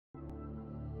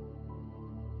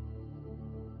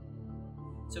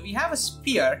So we have a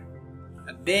sphere,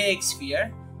 a big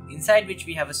sphere, inside which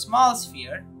we have a small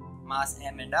sphere, mass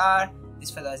m and r.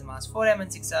 This fellow has mass 4m and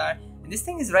 6r, and this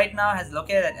thing is right now has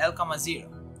located at L, 0.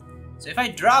 So if I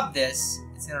drop this,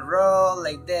 it's gonna roll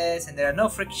like this, and there are no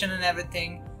friction and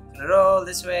everything. It's gonna roll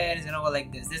this way, and it's gonna go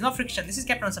like this. There's no friction. This is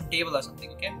kept on some table or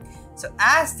something, okay? So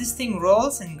as this thing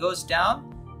rolls and goes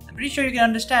down, I'm pretty sure you can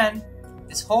understand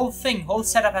this whole thing, whole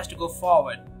setup has to go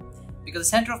forward, because the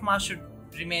center of mass should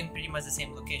remain pretty much the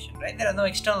same location, right? There are no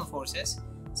external forces.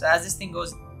 So as this thing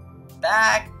goes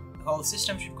back, the whole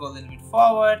system should go a little bit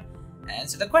forward. And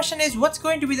so the question is, what's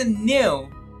going to be the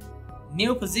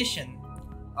new position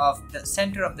of the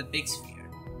center of the big sphere?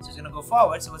 So it's going to go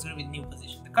forward, so what's going to be the new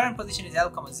position? The current position is L,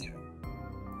 0.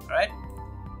 Alright?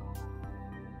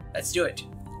 Let's do it.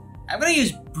 I'm going to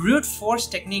use brute force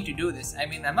technique to do this. I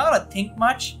mean, I'm not going to think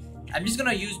much. I'm just going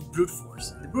to use brute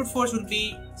force. The brute force will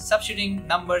be substituting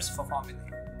numbers for formulae.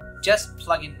 Just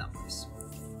plug in numbers.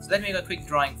 So let me make a quick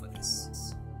drawing for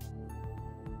this.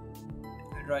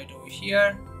 I'll draw it over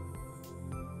here.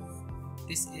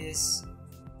 This is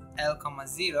L,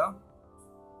 0.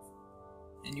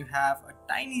 And you have a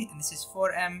tiny, and this is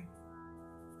 4m,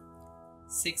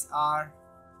 6r.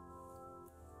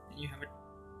 And you have a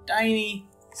tiny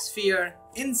sphere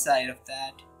inside of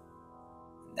that.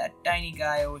 That tiny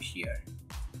guy over here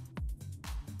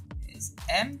is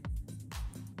m,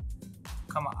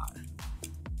 r.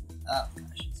 Oh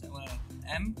gosh, so I'm gonna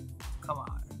m,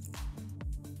 r.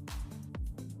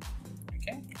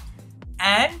 Okay,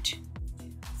 and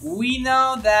we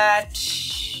know that,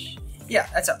 yeah,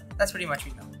 that's all. That's pretty much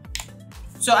we know.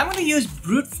 So I'm going to use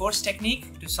brute force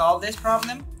technique to solve this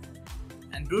problem,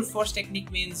 and brute force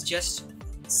technique means just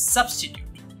substitute.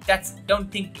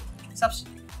 Don't think too much.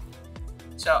 Substitute.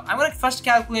 So I'm going to first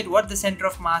calculate what the center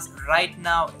of mass right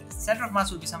now is. The center of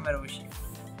mass will be somewhere over here.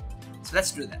 So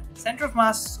let's do that. Center of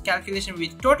mass calculation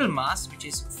with total mass, which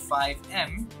is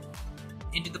 5m,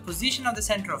 into the position of the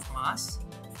center of mass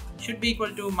should be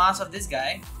equal to mass of this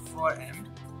guy, 4m,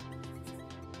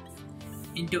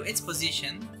 into its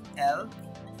position, L,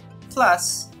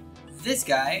 plus this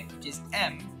guy, which is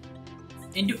m,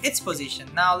 into its position.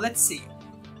 Now let's see.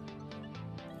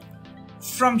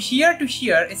 From here to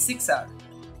here is 6r.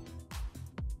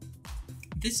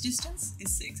 This distance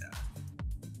is 6r.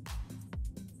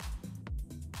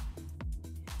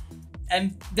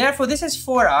 And therefore this is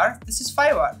 4r, this is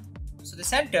 5r. So the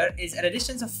center is at a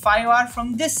distance of 5r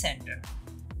from this center.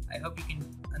 I hope you can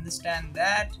understand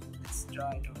that. Let's draw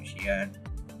it over here.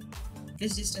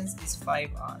 This distance is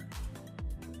 5r.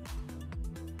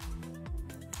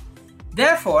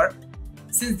 Therefore,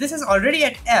 since this is already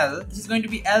at L, this is going to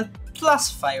be L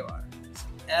plus 5r. So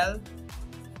L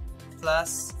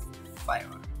plus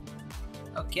 5r.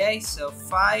 Okay, so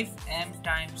 5m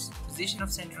times position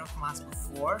of center of mass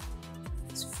before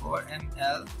is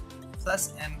 4ml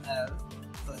plus ml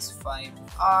plus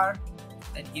 5r.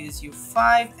 That gives you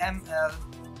 5ml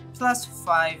plus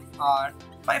 5r.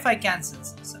 5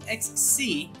 cancels, so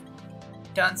xc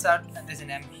turns out, and there's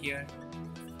an m here,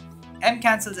 m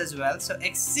cancels as well, so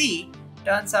xc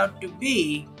turns out to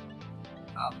be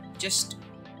just,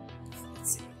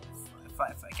 let's see,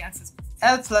 5 cancels,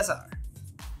 L plus r.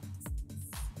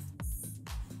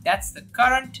 That's the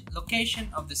current location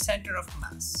of the center of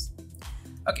mass.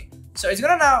 Okay, so it's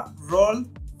gonna now roll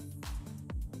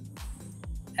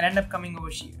and end up coming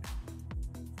over here.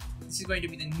 This is going to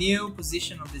be the new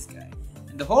position of this guy.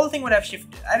 And the whole thing would have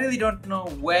shifted. I really don't know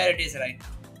where it is right now.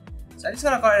 So I'm just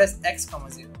gonna call it as x,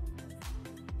 0.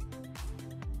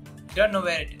 I don't know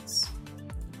where it is.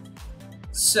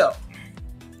 So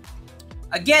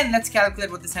again, let's calculate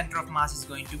what the center of mass is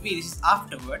going to be. This is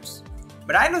afterwards.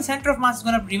 But I know the center of mass is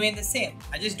going to remain the same.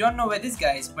 I just don't know where this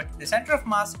guy is, but the center of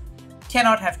mass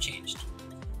cannot have changed.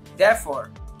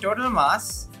 Therefore, total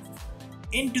mass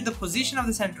into the position of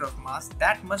the center of mass,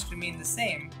 that must remain the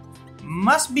same,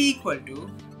 must be equal to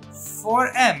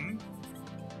 4m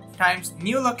times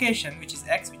new location, which is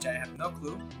x, which I have no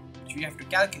clue, which we have to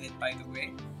calculate by the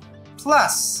way,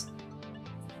 plus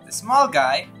the small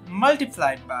guy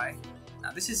multiplied by,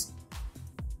 now this is,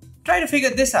 try to figure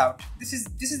this out. This is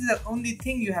the only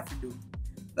thing you have to do.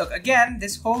 Look, again,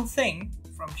 this whole thing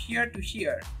from here to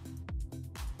here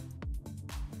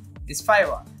is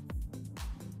 5r.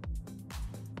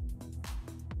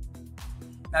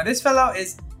 Now this fellow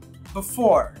is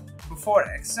before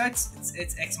x, so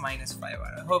it's x minus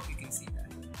 5r. I hope you can see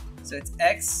that. So it's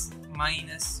x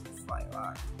minus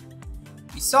 5r.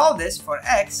 We solve this for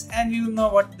x and we will know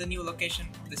what the new location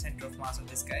of the center of mass of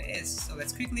this guy is. So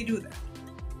let's quickly do that.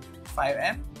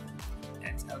 5m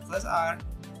times L plus r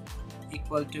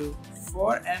equal to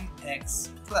 4mx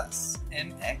plus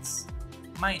mx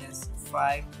minus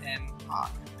 5mr.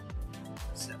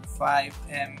 So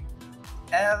 5ml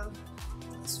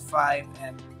plus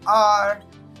 5mr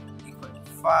equal to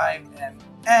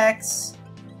 5mx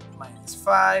minus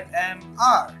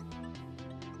 5mr.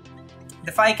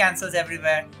 The phi cancels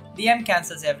everywhere, the m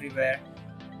cancels everywhere.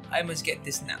 I must get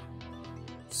this now.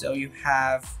 So you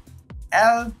have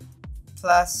L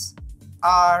plus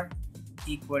R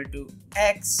equal to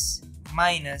X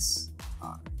minus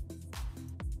R.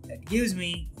 That gives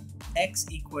me X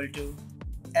equal to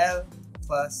L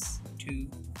plus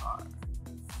 2R.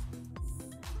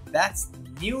 That's the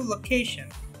new location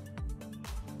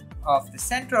of the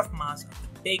center of mass of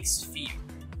the big sphere.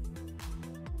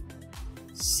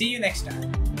 See you next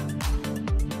time.